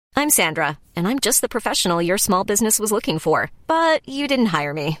I'm Sandra, and I'm just the professional your small business was looking for. But you didn't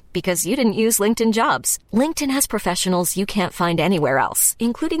hire me because you didn't use LinkedIn Jobs. LinkedIn has professionals you can't find anywhere else,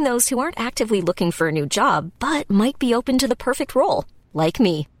 including those who aren't actively looking for a new job, but might be open to the perfect role, like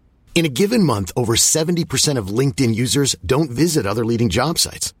me. In a given month, over 70% of LinkedIn users don't visit other leading job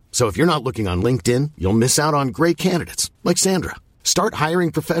sites. So if you're not looking on LinkedIn, you'll miss out on great candidates, like Sandra. Start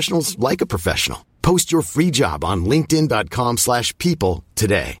hiring professionals like a professional. Post your free job on linkedin.com/people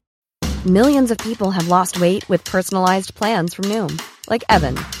today. Millions of people have lost weight with personalized plans from Noom. Like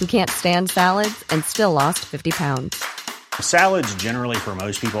Evan, who can't stand salads and still lost 50 pounds. Salads generally for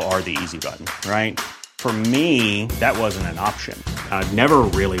most people are the easy button, right? For me, that wasn't an option. I never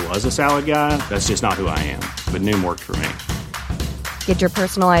really was a salad guy. That's just not who I am. But Noom worked for me. Get your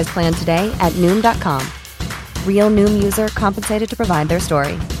personalized plan today at Noom.com. Real Noom user compensated to provide their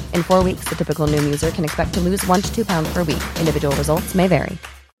story. In 4 weeks, the typical Noom user can expect to lose 1 to 2 pounds per week. Individual results may vary.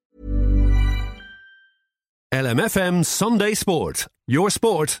 LMFM Sunday Sport. Your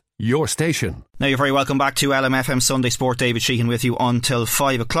sport, your station. Now you're very welcome back to LMFM Sunday Sport. David Sheehan with you until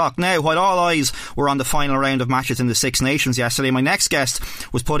 5 o'clock. Now, while all eyes were on the final round of matches in the Six Nations yesterday, my next guest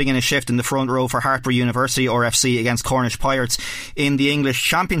was putting in a shift in the front row for Hartpury University RFC against Cornish Pirates in the English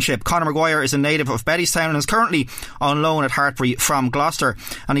Championship. Conor Maguire is a native of Bettystown and is currently on loan at Hartpury from Gloucester,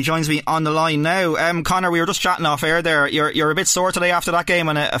 and he joins me on the line now. Conor, we were just chatting off air there. You're a bit sore today after that game,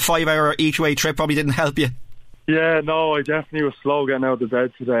 and a 5-hour each way trip probably didn't help you. Yeah, no, I definitely was slow getting out of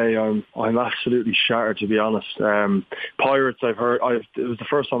bed today. I'm absolutely shattered, to be honest. Pirates, it was the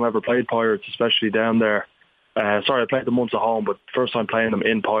first time I ever played Pirates, especially down there. I played them once at home, but first time playing them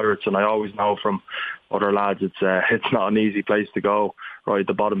in Pirates, and I always know from other lads it's not an easy place to go, right at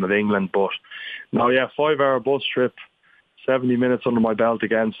the bottom of England. But no, 5-hour bus trip, 70 minutes under my belt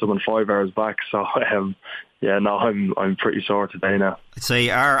against them, and 5 hours back. So I'm pretty sore today now.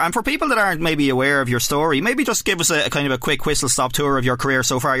 And for people that aren't maybe aware of your story, maybe just give us a kind of a quick whistle-stop tour of your career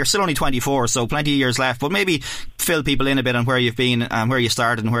so far. You're still only 24, so plenty of years left, but maybe fill people in a bit on where you've been and where you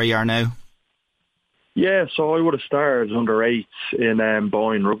started and where you are now. Yeah, so I would have started under 8s in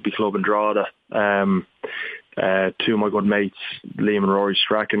Boyne Rugby Club in Drogheda. Two of my good mates, Liam and Rory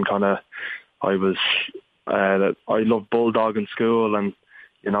Strachan, I loved bulldog in school and,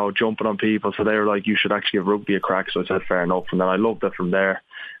 jumping on people. So they were like, you should actually give rugby a crack. So I said, fair enough. And then I loved it from there.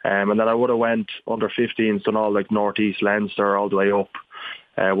 And then I would have went under 15s, done all like North East Leinster all the way up.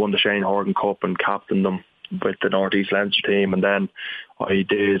 Won the Shane Horgan Cup and captained them with the North East Leinster team. And then I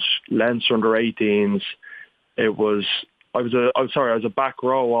did Leinster under 18s. I was a back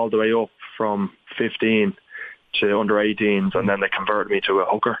row all the way up from 15 to under 18s. And then they converted me to a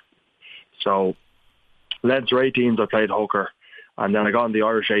hooker. So Leinster 18s, I played hooker. And then I got on the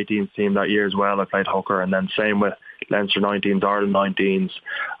Irish 18s team that year as well. I played hooker. And then same with Leinster 19s, Ireland 19s.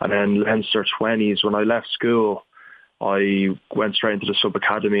 And then Leinster 20s. When I left school, I went straight into the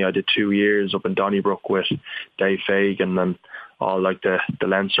sub-academy. I did 2 years up in Donnybrook with Dave Fagan and all like the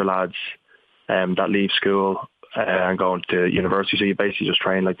Leinster lads that leave school and going to university. So you basically just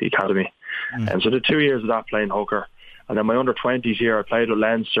train like the academy. And so I did 2 years of that playing hooker. And then my under 20s year, I played with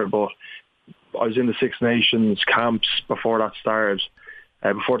Leinster, but I was in the Six Nations camps before that started.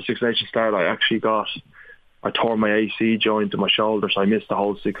 Before the Six Nations started, I tore my AC joint in my shoulder, so I missed the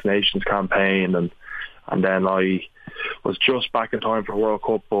whole Six Nations campaign. And then I was just back in time for World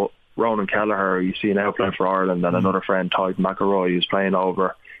Cup, but Ronan Kelleher, you see now playing for Ireland, and another friend, Tyke McElroy, who's playing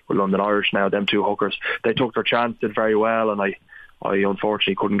over with London Irish now, them two hookers. They took their chance, did very well, and I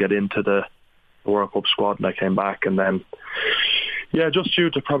unfortunately couldn't get into the World Cup squad, and I came back. And then just due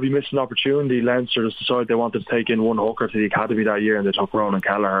to probably missing opportunity, Leinster just decided they wanted to take in one hooker to the academy that year, and they took Ronan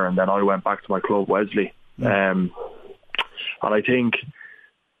Kelleher, and then I went back to my club, Wesley. And I think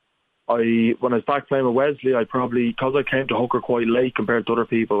when I was back playing with Wesley, I probably, because I came to hooker quite late compared to other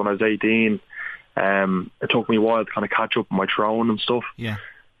people when I was 18, it took me a while to kind of catch up with my throwing and stuff. Yeah.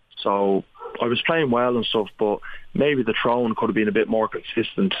 So I was playing well and stuff, but maybe the throwing could have been a bit more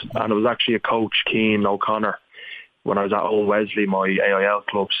consistent. And it was actually a coach, Keane O'Connor, when I was at Old Wesley, my AIL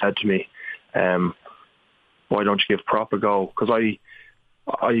club, said to me, why don't you give prop a go? Because I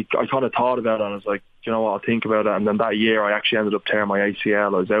kind of thought about it, and I was like, you know what, I'll think about it. And then that year I actually ended up tearing my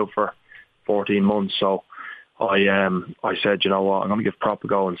ACL. I was out for 14 months. So I said, you know what, I'm going to give prop a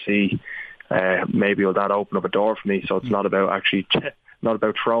go and see, maybe will that open up a door for me. So it's not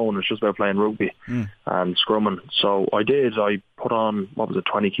about throwing, it's just about playing rugby and scrumming. So I did. I put on,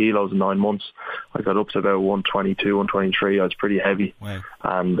 20 kilos in 9 months. I got up to about 122, 123. I was pretty heavy. Wow.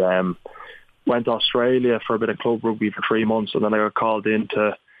 And went to Australia for a bit of club rugby for 3 months, and then I got called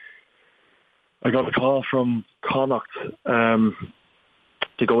I got a call from Connacht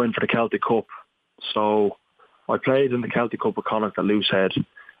to go in for the Celtic Cup. So I played in the Celtic Cup with Connacht at Loosehead,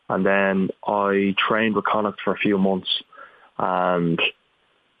 and then I trained with Connacht for a few months, and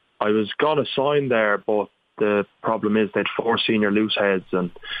I was going to sign there, but the problem is they'd 4 senior Looseheads, and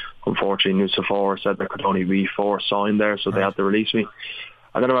unfortunately Nucifora said there could only be 4 signed there, so they had to release me.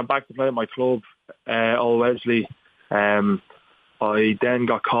 And then I went back to play at my club, Old Wesley. I then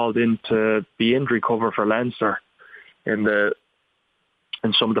got called in to be injury cover for Leinster in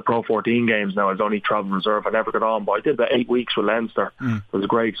some of the Pro 14 games. Now I was only travel reserve, I never got on, but I did about 8 weeks with Leinster. It was a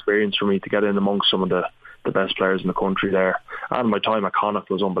great experience for me to get in amongst some of the best players in the country there. And my time at Connacht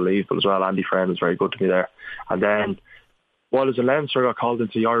was unbelievable as well. Andy Friend was very good to me there. And then while I was in Leinster, I got called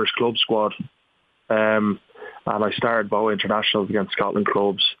into the Irish club squad, and I started both internationals against Scotland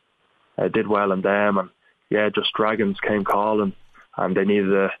clubs. I did well in them, and yeah, just Dragons came calling and they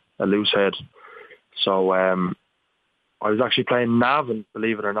needed a Loosehead. So I was actually playing Navan,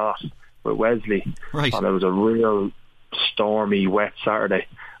 believe it or not, with Wesley. Right. And it was a real stormy, wet Saturday.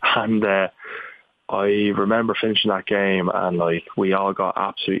 And I remember finishing that game, and we all got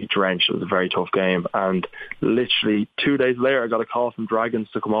absolutely drenched. It was a very tough game. And literally 2 days later, I got a call from Dragons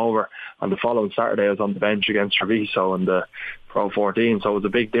to come over. And the following Saturday, I was on the bench against Treviso in the Pro 14. So it was a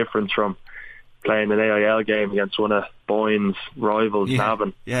big difference from playing an AIL game against one of Boyne's rivals,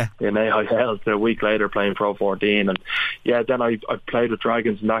 Navan, in AIL, to a week later playing Pro 14. And yeah, then I played with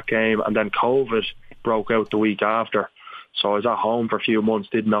Dragons in that game, and then COVID broke out the week after. So I was at home for a few months,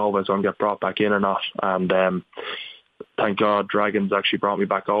 didn't know if I was going to get brought back in or not. And thank God Dragons actually brought me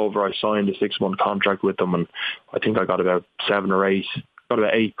back over. I signed a 6-month contract with them, and I think I got about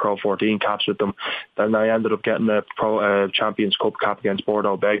 8 Pro 14 caps with them. Then I ended up getting a Champions Cup cap against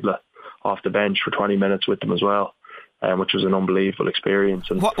Bordeaux Begla off the bench for 20 minutes with them as well, which was an unbelievable experience.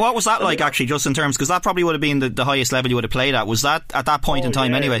 And what was that like, actually, just in terms, because that probably would have been the highest level you would have played at. Was that at that point in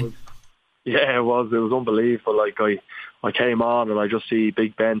time anyway? It was unbelievable. Like I came on and I just see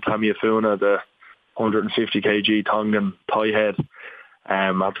Big Ben Tamiafuna, the 150 kg Tongan tie head,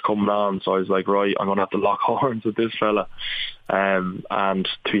 after coming on. So I was like, right, I'm going to have to lock horns with this fella. And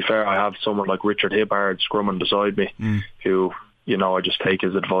to be fair, I have someone like Richard Hibbard scrumming beside me, who, you know, I just take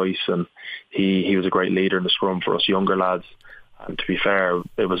his advice, and he was a great leader in the scrum for us younger lads. And to be fair,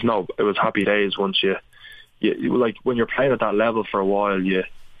 it was happy days once you like, when you're playing at that level for a while, you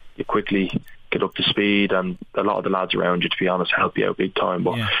quickly get up to speed, and a lot of the lads around you, to be honest, help you out big time.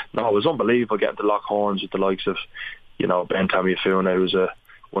 But no, it was unbelievable getting to lock horns with the likes of, you know, Ben Tamiafuna, who's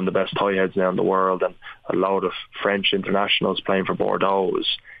one of the best tie heads now in the world, and a load of French internationals playing for Bordeaux.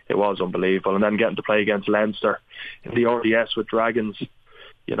 It was unbelievable. And then getting to play against Leinster in the RDS with Dragons,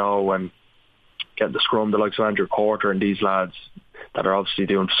 you know, and getting to scrum the likes of Andrew Porter and these lads that are obviously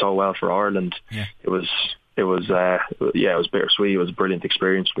doing so well for Ireland. It was bittersweet. It was a brilliant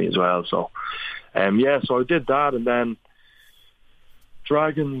experience for me as well. So so I did that, and then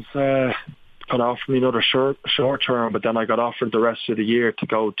Dragons kind of offered me another short term, but then I got offered the rest of the year to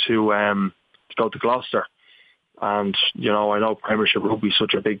go to Gloucester. And, you know, I know Premiership Rugby is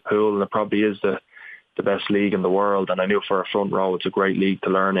such a big pool, and it probably is the best league in the world. And I knew for a front row it's a great league to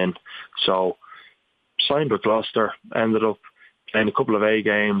learn in. So signed with Gloucester, ended up playing a couple of A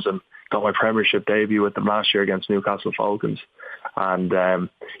games, and got my Premiership debut with them last year against Newcastle Falcons. And then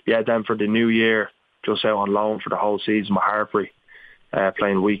for the new year, just out on loan for the whole season with Hartpury,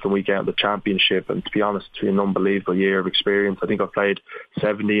 playing week in, week out in the Championship. And to be honest, it's been an unbelievable year of experience. I think I've played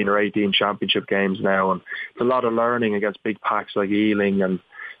 17 or 18 Championship games now, and it's a lot of learning against big packs like Ealing and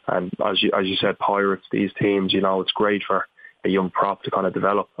as you said, Pirates, these teams. You know, it's great for a young prop to kind of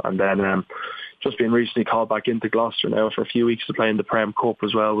develop. And then just been recently called back into Gloucester now for a few weeks to play in the Prem Cup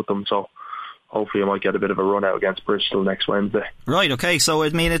as well with them. So hopefully I might get a bit of a run out against Bristol next Wednesday. Right, okay. So I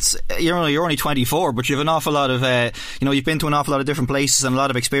mean, you're only 24, but you have an awful lot of you've been to an awful lot of different places and a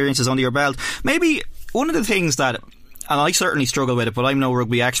lot of experiences under your belt. Maybe one of the things that, and I certainly struggle with it, but I'm no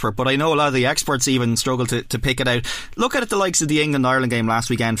rugby expert, but I know a lot of the experts even struggle to pick it out. Look at the likes of the England-Ireland game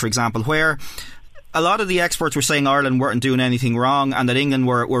last weekend, for example, where a lot of the experts were saying Ireland weren't doing anything wrong and that England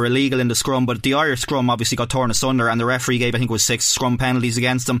were illegal in the scrum, but the Irish scrum obviously got torn asunder, and the referee gave, I think it was 6 scrum penalties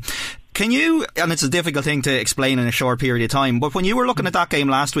against them. Can you, and it's a difficult thing to explain in a short period of time, but when you were looking at that game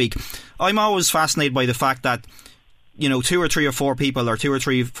last week, I'm always fascinated by the fact that, you know, 2 or 3 or 4 people, or 2 or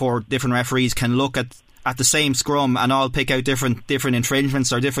 3 or 4 different referees can look at the same scrum and all pick out different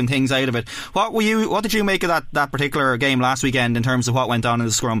infringements or different things out of it. What did you make of that particular game last weekend in terms of what went on in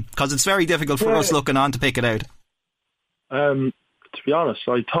the scrum? Because it's very difficult for us looking on to pick it out. To be honest,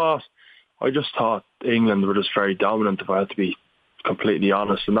 I just thought England were just very dominant, if I had to be completely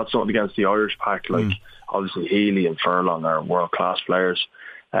honest, and that's not against the Irish pack. Like obviously Healy and Furlong are world class players,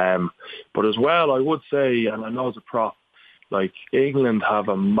 But as well, I would say, and I know as a prop, like England have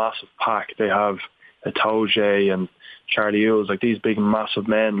a massive pack. They have Itoje and Charlie Ewells, like these big massive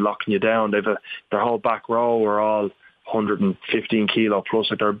men locking you down. They've their whole back row are all 115 kilo plus.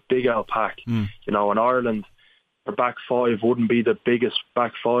 Like they're a big old pack. You know, in Ireland, their back five wouldn't be the biggest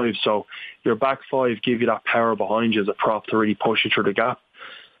back five. So your back five give you that power behind you as a prop to really push you through the gap.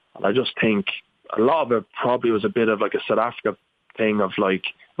 And I just think a lot of it probably was a bit of like a South Africa thing of like,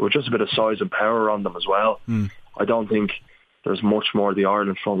 it was just a bit of size and power on them as well. I don't think there's much more the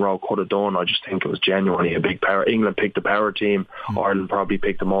Ireland front row could have done. I just think it was genuinely a big power. England picked the power team. Ireland probably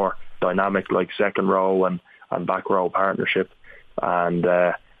picked a more dynamic like second row and back row partnership. And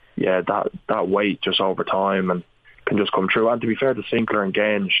that weight just over time and can just come true. And to be fair to Sinclair and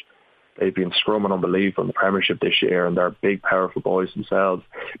Genge, they've been scrumming unbelievable in the Premiership this year, and they're big, powerful boys themselves.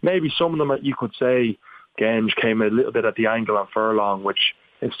 Maybe some of them, you could say, Genge came a little bit at the angle on Furlong, which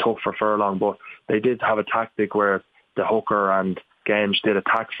is tough for Furlong, but they did have a tactic where the hooker and Genge did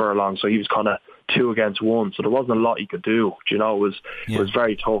attack Furlong, so he was kind of 2 against 1, so there wasn't a lot he could do. You know, it was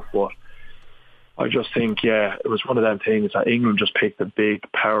very tough, but I just think, it was one of them things that England just picked a big,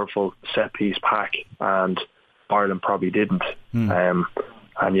 powerful set-piece pack, and Ireland probably didn't. And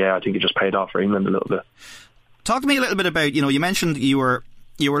I think it just paid off for England a little bit. Talk to me a little bit about, you mentioned you were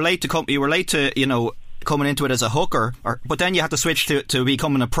late to coming into it as a hooker, but then you had to switch to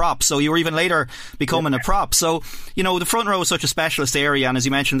becoming a prop. So you were even later becoming a prop. So the front row is such a specialist area, and as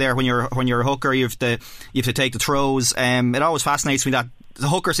you mentioned there, when you're a hooker, you have to take the throws. It always fascinates me that the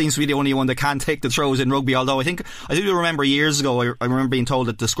hooker seems to be the only one that can take the throws in rugby, although I do remember years ago I remember being told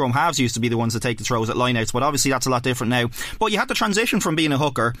that the scrum halves used to be the ones that take the throws at lineouts, but obviously that's a lot different now. But you had to transition from being a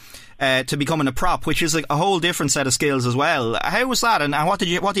hooker to becoming a prop, which is like a whole different set of skills as well. How was that, and what do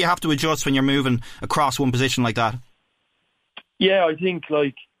you have to adjust when you're moving across one position like that? Yeah, I think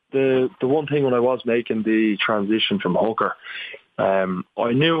like the one thing when I was making the transition from hooker, I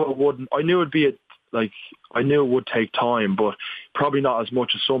knew it would take time, but probably not as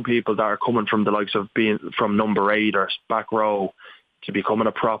much as some people that are coming from the likes of being from number 8 or back row to becoming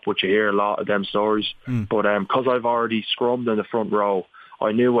a prop, which you hear a lot of them stories. But because I've already scrummed in the front row,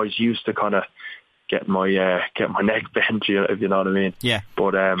 I knew I was used to kind of getting my neck bent, if you know what I mean. Yeah.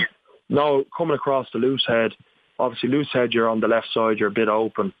 But no, coming across the loose head, obviously loose head, you're on the left side, you're a bit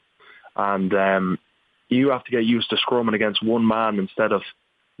open, and you have to get used to scrumming against one man instead of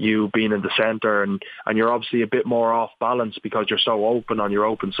you being in the centre, and you're obviously a bit more off balance because you're so open on your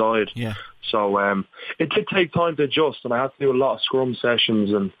open side. Yeah. So it did take time to adjust, and I had to do a lot of scrum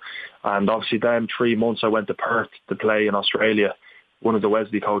sessions, and obviously then 3 months I went to Perth to play in Australia. One of the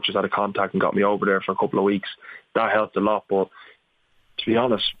Wesley coaches had a contact and got me over there for a couple of weeks. That helped a lot, but to be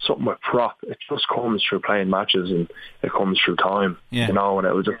honest, something with prop, it just comes through playing matches and it comes through time, and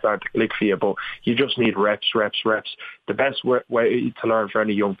it will just start to click for you. But you just need reps. The best way to learn for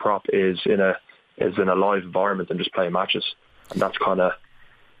any young prop is in a live environment and just playing matches, and that's kind of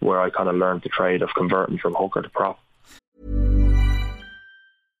where I kind of learned the trade of converting from hooker to prop.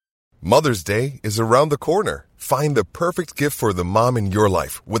 Mother's Day is around the corner. Find the perfect gift for the mom in your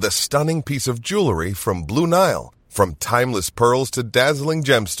life with a stunning piece of jewelry from Blue Nile. From timeless pearls to dazzling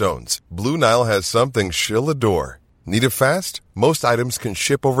gemstones, Blue Nile has something she'll adore. Need it fast? Most items can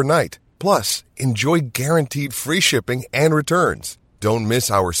ship overnight. Plus, enjoy guaranteed free shipping and returns. Don't miss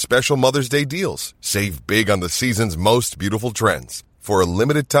our special Mother's Day deals. Save big on the season's most beautiful trends. For a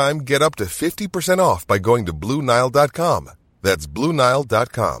limited time, get up to 50% off by going to BlueNile.com. That's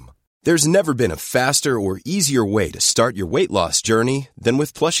BlueNile.com. There's never been a faster or easier way to start your weight loss journey than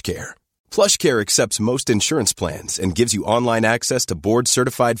with PlushCare. PlushCare accepts most insurance plans and gives you online access to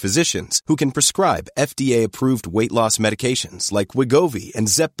board-certified physicians who can prescribe FDA-approved weight loss medications like Wegovy and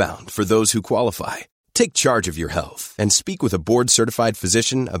Zepbound for those who qualify. Take charge of your health and speak with a board-certified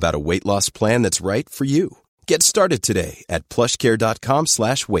physician about a weight loss plan that's right for you. Get started today at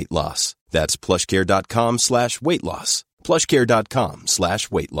plushcare.com/weight loss. That's plushcare.com/weight loss.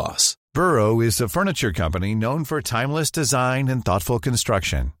 plushcare.com/weight loss. Burrow is a furniture company known for timeless design and thoughtful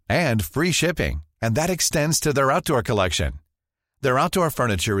construction and free shipping, and that extends to their outdoor collection. Their outdoor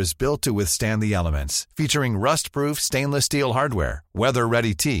furniture is built to withstand the elements, featuring rust-proof stainless steel hardware,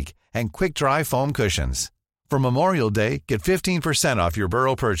 weather-ready teak, and quick-dry foam cushions. For Memorial Day, get 15% off your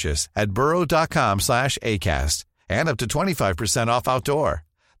Burrow purchase at burrow.com/ACAST and up to 25% off outdoor.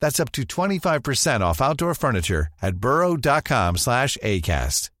 That's up to 25% off outdoor furniture at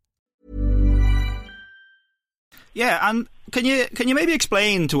burrow.com/ACAST. Yeah, and can you maybe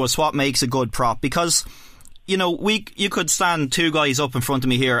explain to us what makes a good prop? Because, you could stand 2 guys up in front of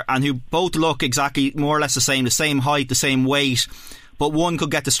me here and who both look exactly more or less the same height, the same weight, but one could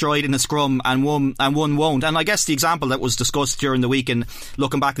get destroyed in a scrum and one won't. And I guess the example that was discussed during the week, and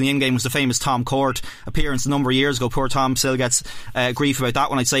looking back in the in-game, was the famous Tom Court appearance a number of years ago. Poor Tom still gets grief about that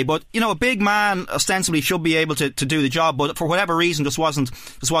one, I'd say. But a big man ostensibly should be able to do the job, but for whatever reason just wasn't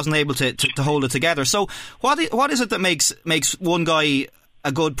able to hold it together. So what is it that makes one guy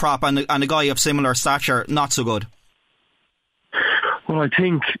a good prop and a guy of similar stature not so good? Well, I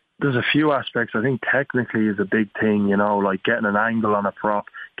think there's a few aspects. I think technically is a big thing, like getting an angle on a prop,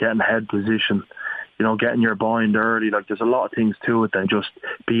 getting head position, getting your bind early. Like, there's a lot of things to it than just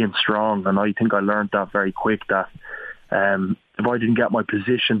being strong. And I think I learned that very quick, that if I didn't get my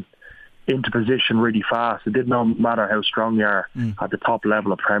position into position really fast, it didn't matter how strong you are at the top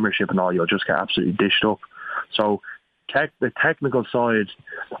level of Premiership and all, you'll just get absolutely dished up. So the technical side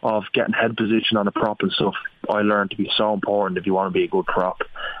of getting head position on a prop and stuff, I learned to be so important if you want to be a good prop.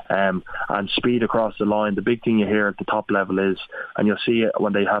 And speed across the line. The big thing you hear at the top level is, and you'll see it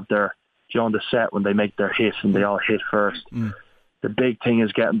when they have their, on the set, when they make their hit and they all hit first. The big thing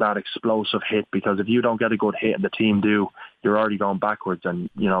is getting that explosive hit, because if you don't get a good hit and the team do, you're already going backwards and,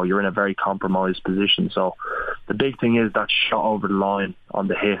 you're in a very compromised position. So the big thing is that shot over the line on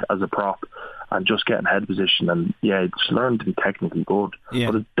the hit as a prop and just getting head position. And just learn to be technically good.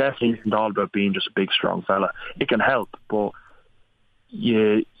 But it definitely isn't all about being just a big, strong fella. It can help, but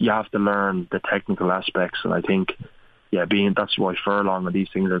you have to learn the technical aspects. And I think, that's why Furlong and these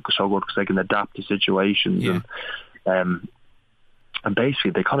things are so good, because they can adapt to situations. And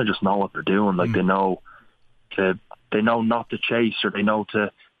basically they kind of just know what they're doing. Like they know not to chase, or they know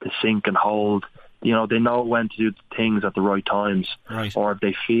to sink and hold. They know when to do things at the right times. Right. Or if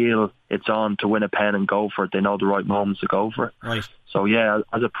they feel it's on to win a pen and go for it, they know the right moments to go for it. Right. So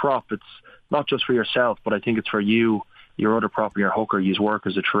as a prop, it's not just for yourself, but I think it's for you, your other prop and your hooker. You work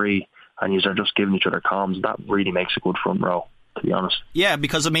as a tree and you are just giving each other comms. That really makes a good front row, to be honest. Yeah,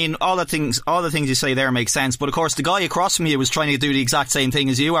 because all the things you say there make sense. But of course, the guy across from you was trying to do the exact same thing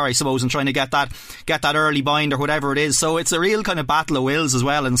as you are, I suppose, and trying to get that early bind or whatever it is. So it's a real kind of battle of wills as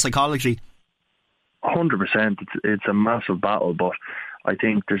well in psychology. 100%. It's a massive battle, but I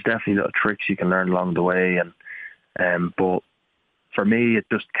think there's definitely little tricks you can learn along the way. And but for me, it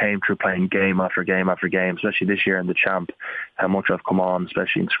just came through playing game after game after game, especially this year in the Champ, how much I've come on,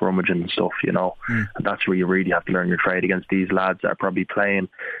 especially in scrummaging and stuff, And that's where you really have to learn your trade against these lads that are probably playing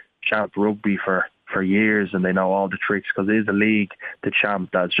Champ rugby for years, and they know all the tricks, because it is a league, the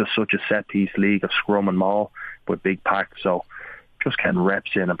Champ, that's just such a set-piece league of scrum and maul with big packs. So just getting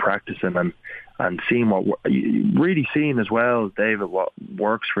reps in and practicing and seeing really seeing as well, David, what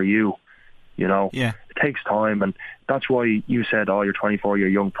works for you. It takes time, and that's why you said, you're 24, you're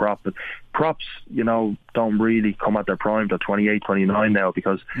a young prop. But props, don't really come at their prime till 28, 29 now,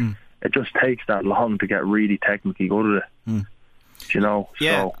 because it just takes that long to get really technically good at it. So.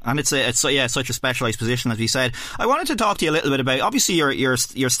 And it's such a specialised position, as you said. I wanted to talk to you a little bit about, obviously you're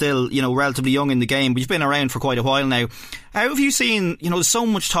still relatively young in the game, but you've been around for quite a while now. How have you seen, there's so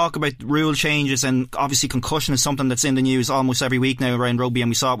much talk about rule changes, and obviously concussion is something that's in the news almost every week now around rugby,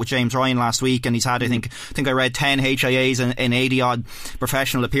 and we saw it with James Ryan last week, and he's had, I think I read 10 HIAs in 80 odd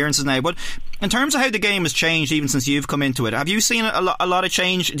professional appearances now. But in terms of how the game has changed even since you've come into it, have you seen a lot of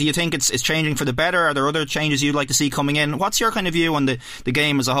change? Do you think it's changing for the better? Are there other changes you'd like to see coming in? What's your kind of view on the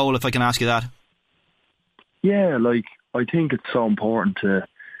game as a whole, if I can ask you that? Yeah, I think it's so important to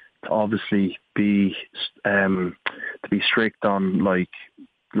obviously be strict on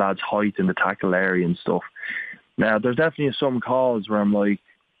lads' height in the tackle area and stuff. Now, there's definitely some calls where I'm like,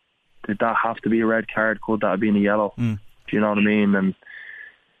 did that have to be a red card? Could that have been a yellow? Do you know what I mean? And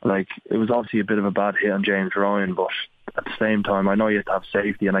it was obviously a bit of a bad hit on James Ryan, but at the same time, I know you have to have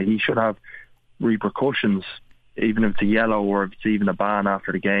safety, and he should have repercussions, even if it's a yellow or if it's even a ban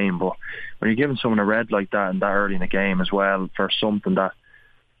after the game. But when you're giving someone a red like that and that early in the game as well for something that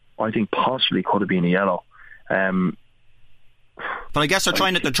I think possibly could have been a yellow. But I guess they're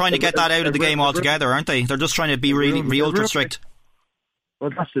trying to get that out of the game altogether, aren't they? They're just trying to be really ultra strict.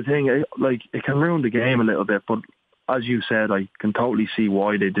 Well, that's the thing. It can ruin the game a little bit, but as you said, I can totally see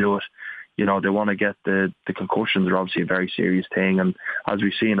why they do it. They want to get the concussions are obviously a very serious thing, and as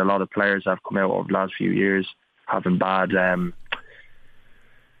we've seen, a lot of players have come out over the last few years having bad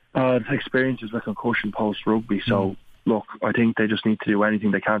experiences with concussion post-rugby. So, look, I think they just need to do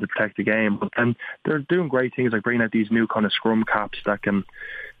anything they can to protect the game. But then they're doing great things, like bringing out these new kind of scrum caps that can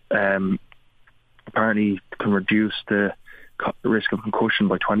apparently can reduce the risk of concussion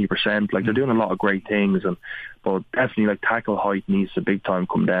by 20%. They're doing a lot of great things, but definitely tackle height needs to big time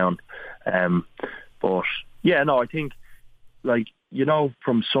come down. But yeah, no, I think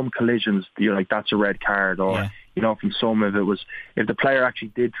from some collisions you're that's a red card, or you know, from some of it was if the player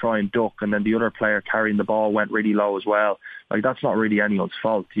actually did try and duck and then the other player carrying the ball went really low as well, like that's not really anyone's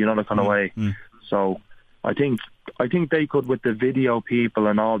fault, you know, that kind of way. So I think they could, with the video people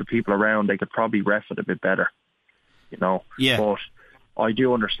and all the people around, they could probably ref it a bit better, you know. Yeah. But I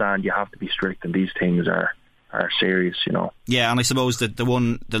do understand you have to be strict, and these things are serious, you know. Yeah, and I suppose that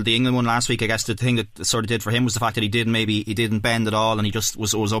the England one last week, I guess the thing that sort of did for him was the fact that he didn't bend at all, and he just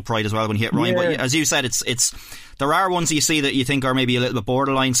was upright as well when he hit Ryan. But as you said, it's there are ones that you see that you think are maybe a little bit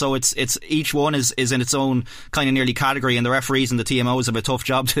borderline. So it's each one is in its own kind of nearly category, and the referees and the TMOs have a tough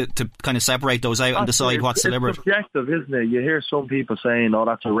job to kind of separate those out and decide what's deliberate. It's subjective, isn't it? You hear some people saying, "Oh,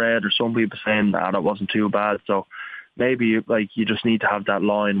 that's a red," or some people saying, "Ah, that wasn't too bad." So maybe like you just need to have that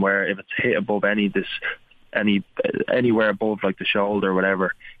line where if it's hit above anywhere above like the shoulder or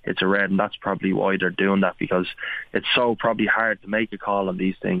whatever, it's a red, and that's probably why they're doing that, because it's so probably hard to make a call on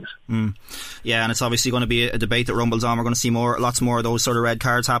these things. Yeah, and it's obviously going to be a debate that rumbles on. We're going to see lots more of those sort of red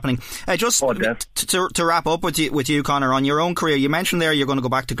cards happening. To wrap up with you, Conor, on your own career, you mentioned there you're going to go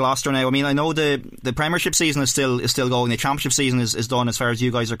back to Gloucester now. I mean, I know the Premiership season is still going, the Championship season is done as far as you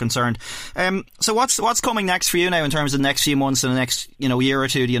guys are concerned. So what's coming next for you now in terms of the next few months and the next year or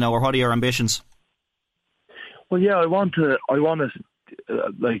two? Do you know, or what are your ambitions? Well, yeah, I want to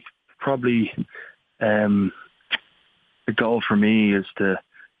like probably the goal for me is to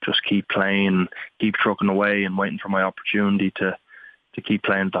just keep playing, keep trucking away and waiting for my opportunity to keep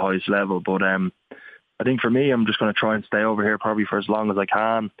playing at the highest level. But I think for me, I'm just going to try and stay over here probably for as long as I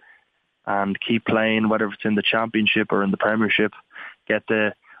can and keep playing, whether it's in the Championship or in the Premiership.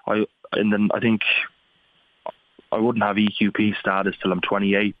 I think I wouldn't have EQP status till I'm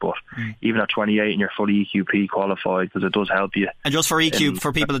 28, but even at 28 and you're fully EQP qualified, because it does help you. And just for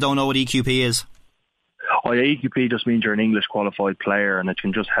for people that don't know what EQP is. Oh yeah, EQP just means you're an English qualified player, and it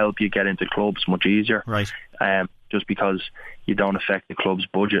can just help you get into clubs much easier. Right. Just because you don't affect the club's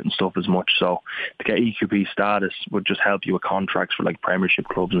budget and stuff as much. So to get EQP status would just help you with contracts for like Premiership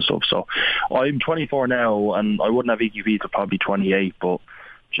clubs and stuff. So I'm 24 now, and I wouldn't have EQP till probably 28, but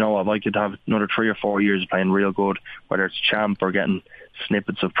you know, if I could have another 3 or 4 years playing real good, whether it's champ or getting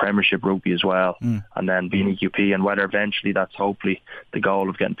snippets of Premiership rugby as well, and then being EQP, and whether eventually that's hopefully the goal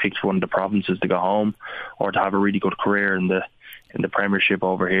of getting picked for one of the provinces to go home, or to have a really good career in the Premiership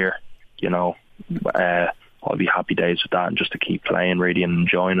over here, you know, I'll be happy days with that, and just to keep playing really and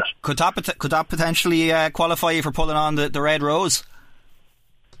enjoying it. Could that potentially qualify you for pulling on the Red Rose?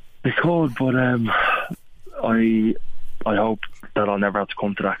 It could, but I hope that I'll never have to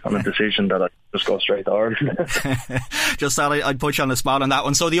come to that kind of decision, that I just go straight to Ireland. Just thought I'd put you on the spot on that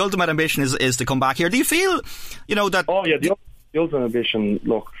one. So the ultimate ambition is to come back here. Do you feel, you know, that... Oh yeah, the ultimate ambition,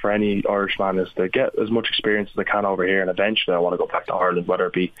 look, for any Irishman is to get as much experience as I can over here, and eventually I want to go back to Ireland, whether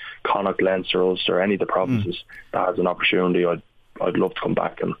it be Connacht, Leinster, Ulster, or any of the provinces that has an opportunity. I'd love to come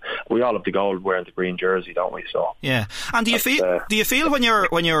back, and we all have the goal wearing the green jersey, don't we? So yeah. And do you feel when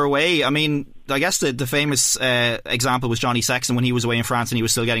you're away? I mean, I guess the famous example was Johnny Sexton when he was away in France and he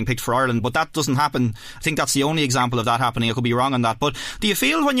was still getting picked for Ireland, but that doesn't happen. I think that's the only example of that happening. I could be wrong on that, but do you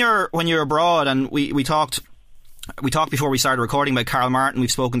feel when you're abroad? And we talked before we started recording about Karl Martin.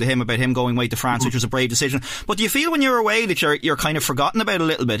 We've spoken to him about him going away to France, which was a brave decision. But do you feel when you're away that you're kind of forgotten about a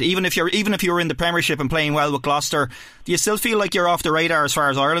little bit? Even if you're in the Premiership and playing well with Gloucester, do you still feel like you're off the radar as far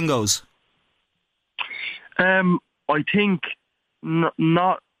as Ireland goes? I think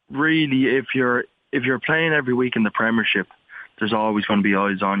not really. If you're playing every week in the Premiership, there's always going to be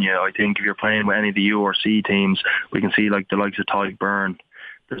eyes on you. I think if you're playing with any of the URC teams, we can see like the likes of Tyke Byrne,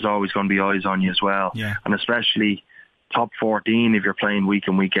 there's always going to be eyes on you as well. Yeah. And especially top 14, if you're playing week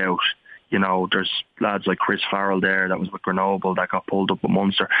in, week out, you know, there's lads like Chris Farrell there that was with Grenoble that got pulled up with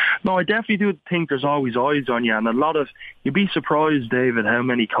Munster. No, I definitely do think there's always eyes on you, and you'd be surprised, David, how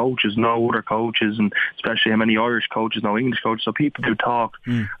many coaches know other coaches, and especially how many Irish coaches know English coaches. So people do talk,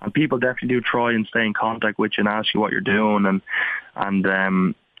 and people definitely do try and stay in contact with you and ask you what you're doing, and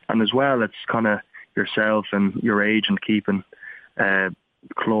as well, it's kind of yourself and your agent keeping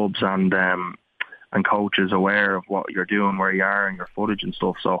clubs and coaches aware of what you're doing, where you are, and your footage and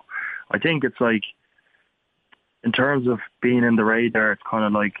stuff. So I think it's like, in terms of being in the radar, it's kind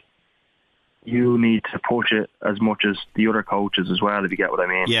of like you need to push it as much as the other coaches as well, if you get what I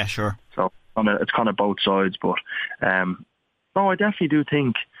mean. Yeah, sure. So it's kind of both sides, but no, I definitely do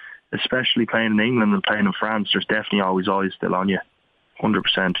think, especially playing in England and playing in France, there's definitely always eyes still on you,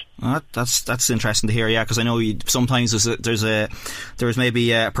 100%. That's interesting to hear, yeah, because I know sometimes there's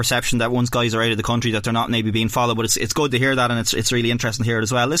maybe a perception that once guys are out of the country that they're not maybe being followed, but it's good to hear that, and it's really interesting to hear it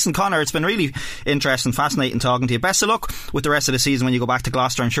as well. Listen, Conor, it's been really interesting, fascinating talking to you. Best of luck with the rest of the season when you go back to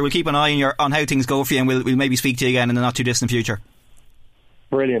Gloucester. I'm sure we'll keep an eye on how things go for you, and we'll maybe speak to you again in the not too distant future.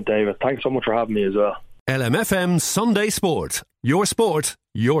 Brilliant, David. Thanks so much for having me as well. LMFM Sunday Sport. Your sport,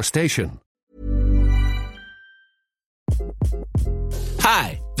 your station.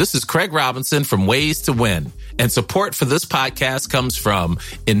 Hi, this is Craig Robinson from Ways to Win, and support for this podcast comes from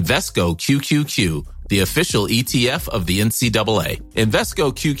Invesco QQQ, the official ETF of the NCAA.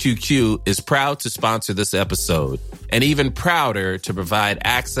 Invesco QQQ is proud to sponsor this episode, and even prouder to provide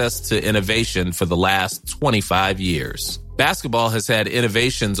access to innovation for the last 25 years. Basketball has had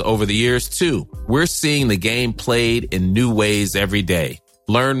innovations over the years, too. We're seeing the game played in new ways every day.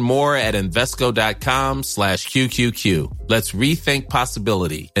 Learn more at Invesco.com/QQQ. Let's rethink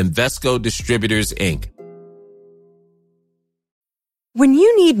possibility. Invesco Distributors, Inc. When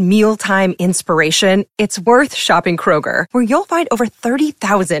you need mealtime inspiration, it's worth shopping Kroger, where you'll find over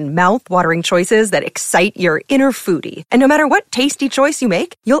 30,000 mouth-watering choices that excite your inner foodie. And no matter what tasty choice you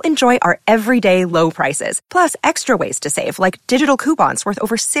make, you'll enjoy our everyday low prices, plus extra ways to save, like digital coupons worth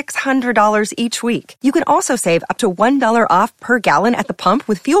over $600 each week. You can also save up to $1 off per gallon at the pump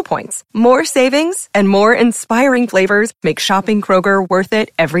with fuel points. More savings and more inspiring flavors make shopping Kroger worth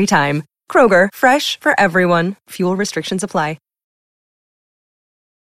it every time. Kroger, fresh for everyone. Fuel restrictions apply.